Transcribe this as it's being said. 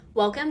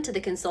Welcome to the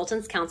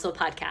Consultants Council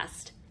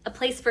podcast, a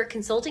place for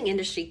consulting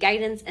industry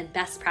guidance and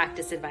best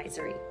practice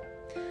advisory.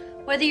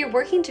 Whether you're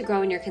working to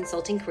grow in your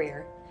consulting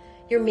career,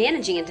 you're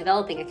managing and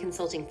developing a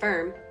consulting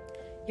firm,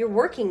 you're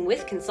working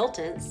with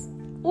consultants,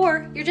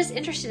 or you're just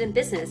interested in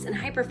business and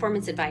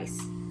high-performance advice,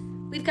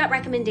 we've got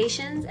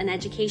recommendations and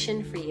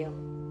education for you.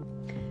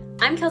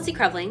 I'm Kelsey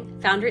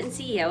Krevling, founder and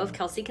CEO of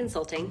Kelsey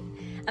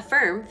Consulting, a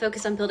firm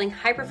focused on building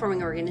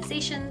high-performing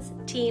organizations,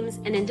 teams,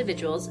 and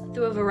individuals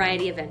through a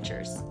variety of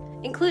ventures,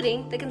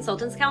 including the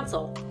Consultants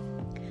Council.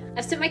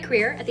 I've spent my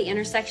career at the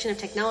intersection of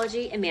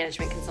technology and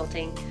management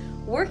consulting,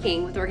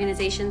 working with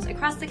organizations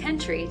across the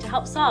country to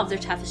help solve their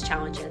toughest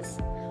challenges,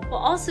 while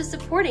also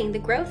supporting the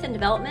growth and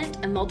development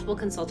of multiple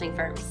consulting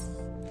firms,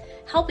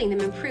 helping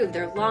them improve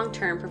their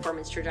long-term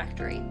performance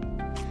trajectory.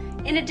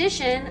 In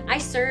addition, I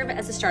serve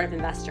as a startup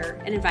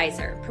investor and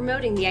advisor,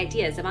 promoting the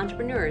ideas of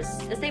entrepreneurs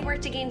as they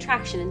work to gain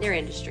traction in their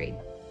industry.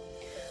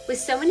 With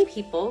so many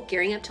people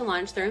gearing up to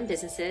launch their own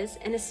businesses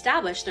and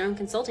establish their own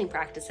consulting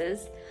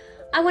practices,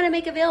 I want to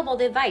make available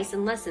the advice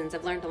and lessons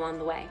I've learned along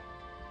the way.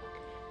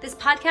 This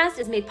podcast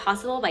is made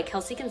possible by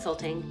Kelsey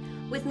Consulting,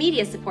 with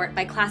media support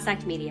by Class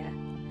Act Media.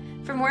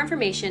 For more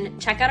information,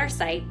 check out our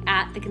site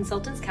at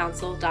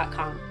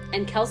theconsultantscouncil.com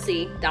and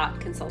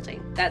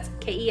kelsey.consulting. That's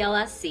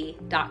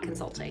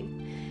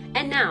KELSC.consulting.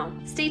 And now,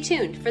 stay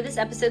tuned for this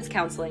episode's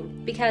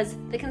counseling, because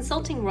the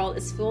consulting world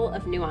is full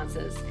of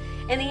nuances,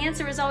 and the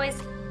answer is always,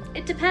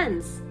 it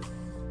depends.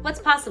 What's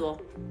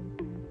possible?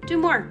 Do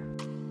more.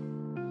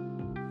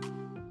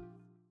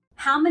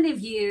 How many of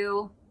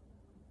you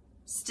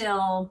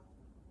still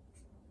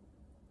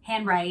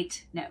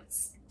handwrite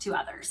notes to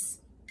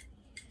others?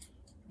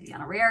 Maybe on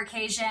a rare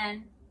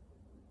occasion,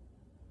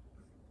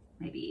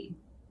 maybe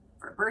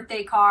for a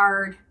birthday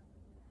card.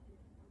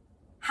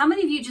 How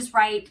many of you just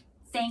write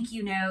thank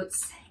you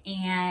notes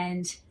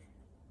and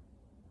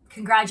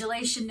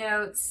congratulation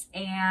notes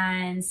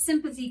and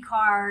sympathy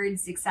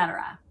cards,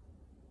 etc.?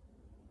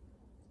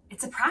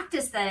 It's a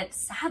practice that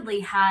sadly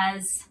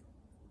has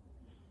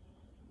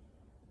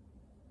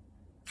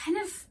kind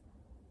of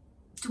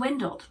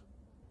dwindled.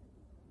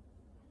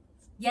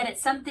 Yet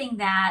it's something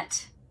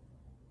that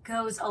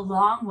goes a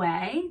long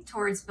way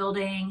towards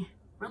building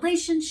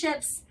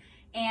relationships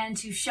and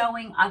to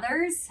showing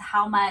others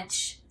how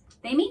much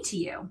they mean to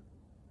you.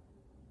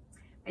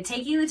 By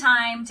taking the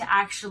time to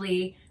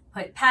actually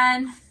put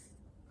pen,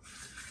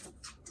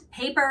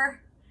 paper,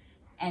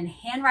 and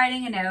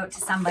handwriting a note to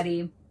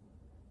somebody,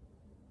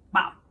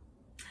 wow.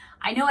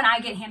 I know when I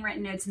get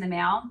handwritten notes in the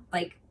mail,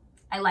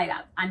 I light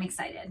up. I'm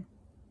excited.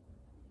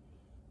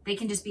 They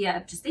can just be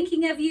a just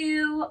thinking of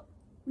you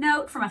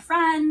note from a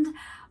friend,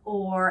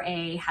 or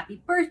a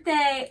happy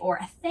birthday, or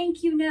a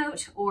thank you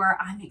note, or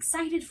I'm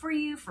excited for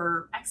you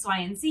for X, Y,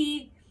 and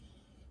Z.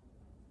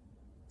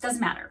 Doesn't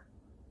matter.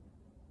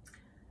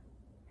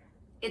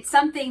 It's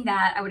something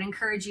that I would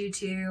encourage you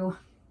to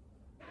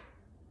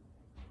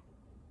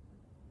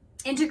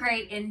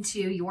integrate into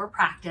your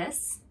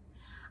practice,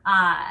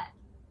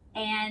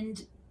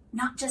 and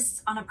not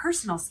just on a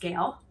personal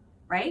scale,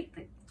 right?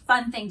 The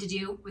fun thing to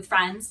do with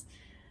friends,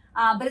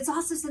 but it's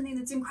also something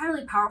that's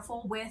incredibly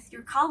powerful with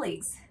your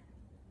colleagues.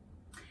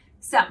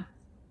 So,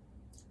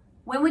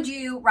 when would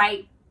you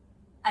write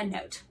a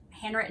note, a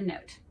handwritten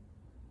note?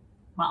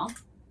 Well,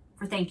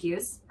 for thank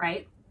yous,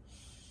 right?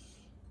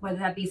 Whether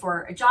that be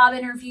for a job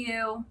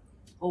interview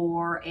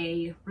or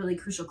a really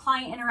crucial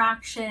client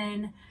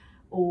interaction,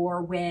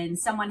 or when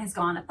someone has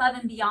gone above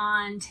and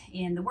beyond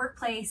in the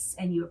workplace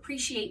and you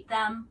appreciate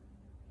them.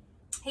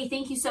 Hey,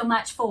 thank you so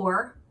much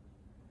for,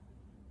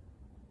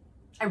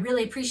 I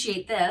really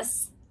appreciate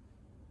this.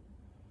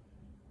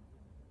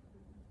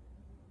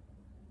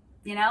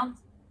 You know,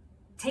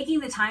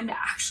 taking the time to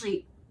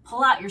actually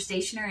pull out your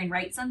stationery and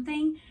write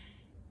something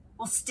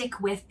will stick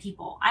with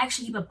people. I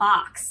actually keep a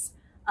box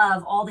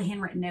of all the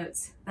handwritten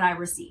notes that I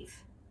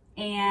receive.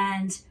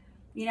 And,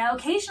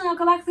 occasionally I'll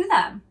go back through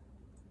them,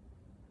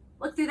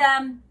 look through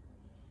them,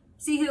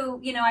 see who,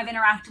 I've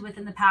interacted with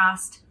in the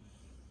past.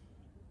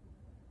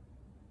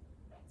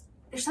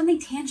 There's something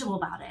tangible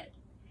about it.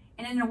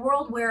 And in a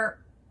world where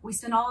we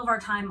spend all of our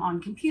time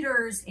on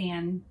computers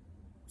and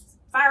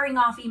firing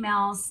off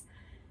emails,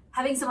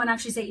 having someone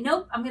actually say,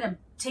 nope, I'm going to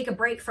take a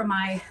break from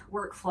my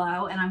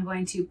workflow and I'm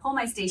going to pull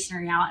my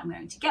stationery out. I'm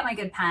going to get my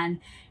good pen.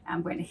 And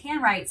I'm going to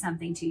handwrite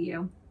something to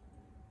you.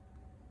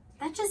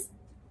 That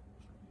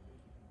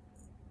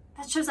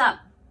shows up.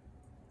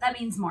 That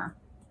means more.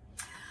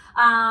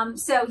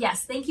 So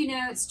yes, thank you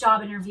notes,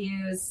 job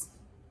interviews.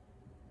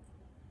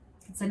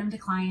 You can send them to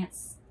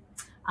clients.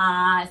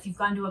 If you've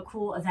gone to a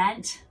cool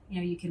event,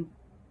 you can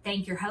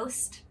thank your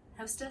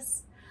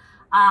hostess.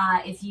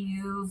 If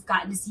you've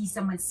gotten to see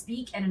someone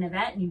speak at an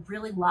event and you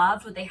really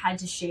loved what they had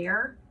to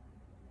share,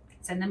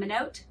 send them a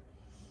note.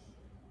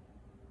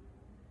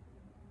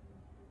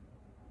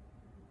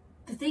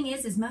 The thing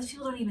is most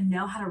people don't even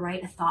know how to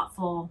write a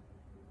thoughtful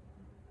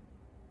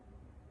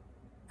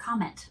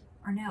comment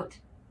or note.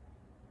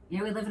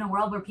 We live in a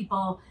world where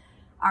people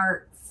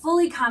are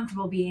fully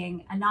comfortable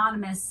being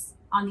anonymous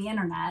on the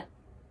internet.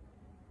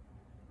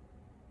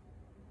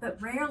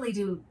 but rarely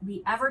do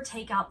we ever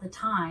take out the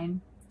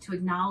time to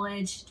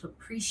acknowledge, to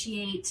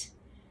appreciate,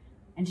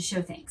 and to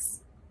show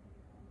thanks.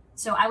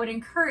 So I would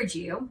encourage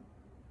you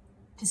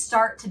to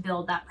start to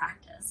build that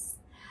practice.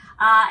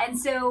 And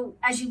so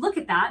as you look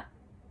at that,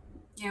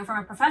 from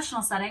a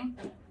professional setting,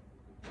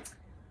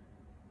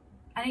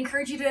 I'd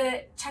encourage you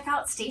to check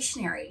out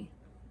stationery.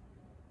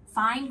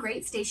 Find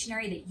great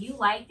stationery that you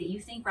like, that you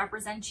think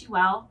represents you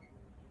well,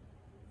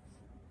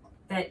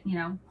 that,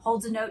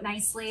 holds a note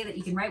nicely, that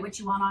you can write what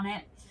you want on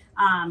it.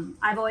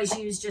 I've always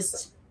used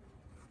just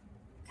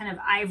kind of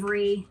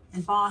ivory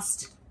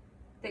embossed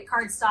thick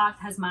cardstock,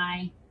 has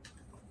my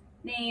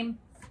name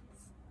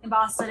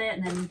embossed in it,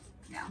 and then,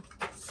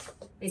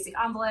 basic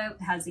envelope,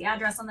 has the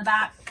address on the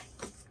back.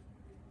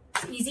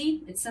 It's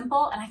easy, it's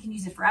simple, and I can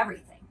use it for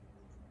everything.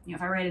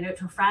 If I write a note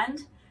to a friend,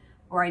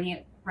 or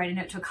I write a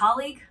note to a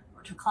colleague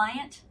or to a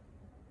client,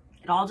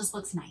 it all just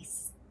looks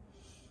nice.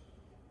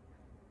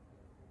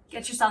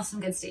 Get yourself some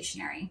good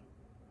stationery.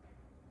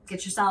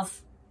 Get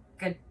yourself a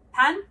good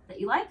pen that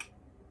you like.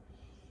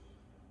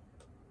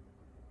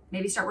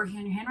 Maybe start working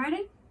on your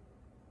handwriting.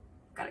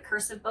 I've got a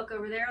cursive book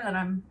over there that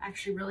I'm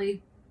actually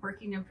really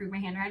working to improve my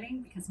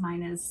handwriting because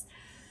mine is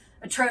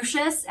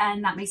atrocious,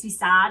 and that makes me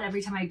sad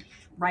every time I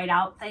write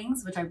out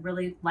things, which I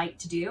really like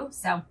to do.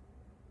 So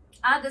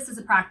add this as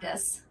a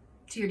practice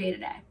to your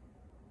day-to-day.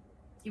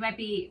 You might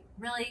be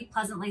really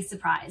pleasantly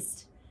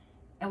surprised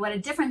at what a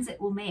difference it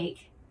will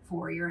make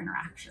for your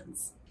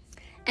interactions.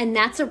 And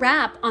that's a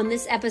wrap on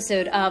this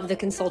episode of The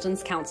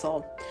Consultants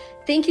Council.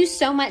 Thank you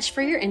so much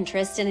for your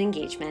interest and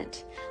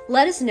engagement.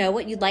 Let us know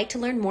what you'd like to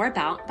learn more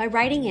about by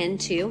writing in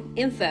to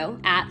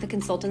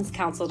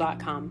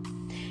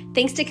info@theconsultantscouncil.com.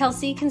 Thanks to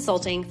Kelsey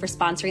Consulting for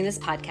sponsoring this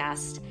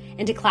podcast,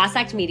 and to Class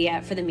Act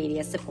Media for the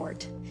media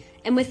support.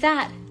 And with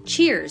that,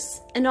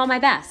 cheers and all my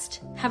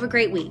best. Have a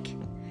great week.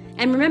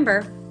 And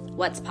remember,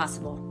 what's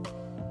possible?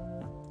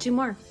 Do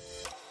more.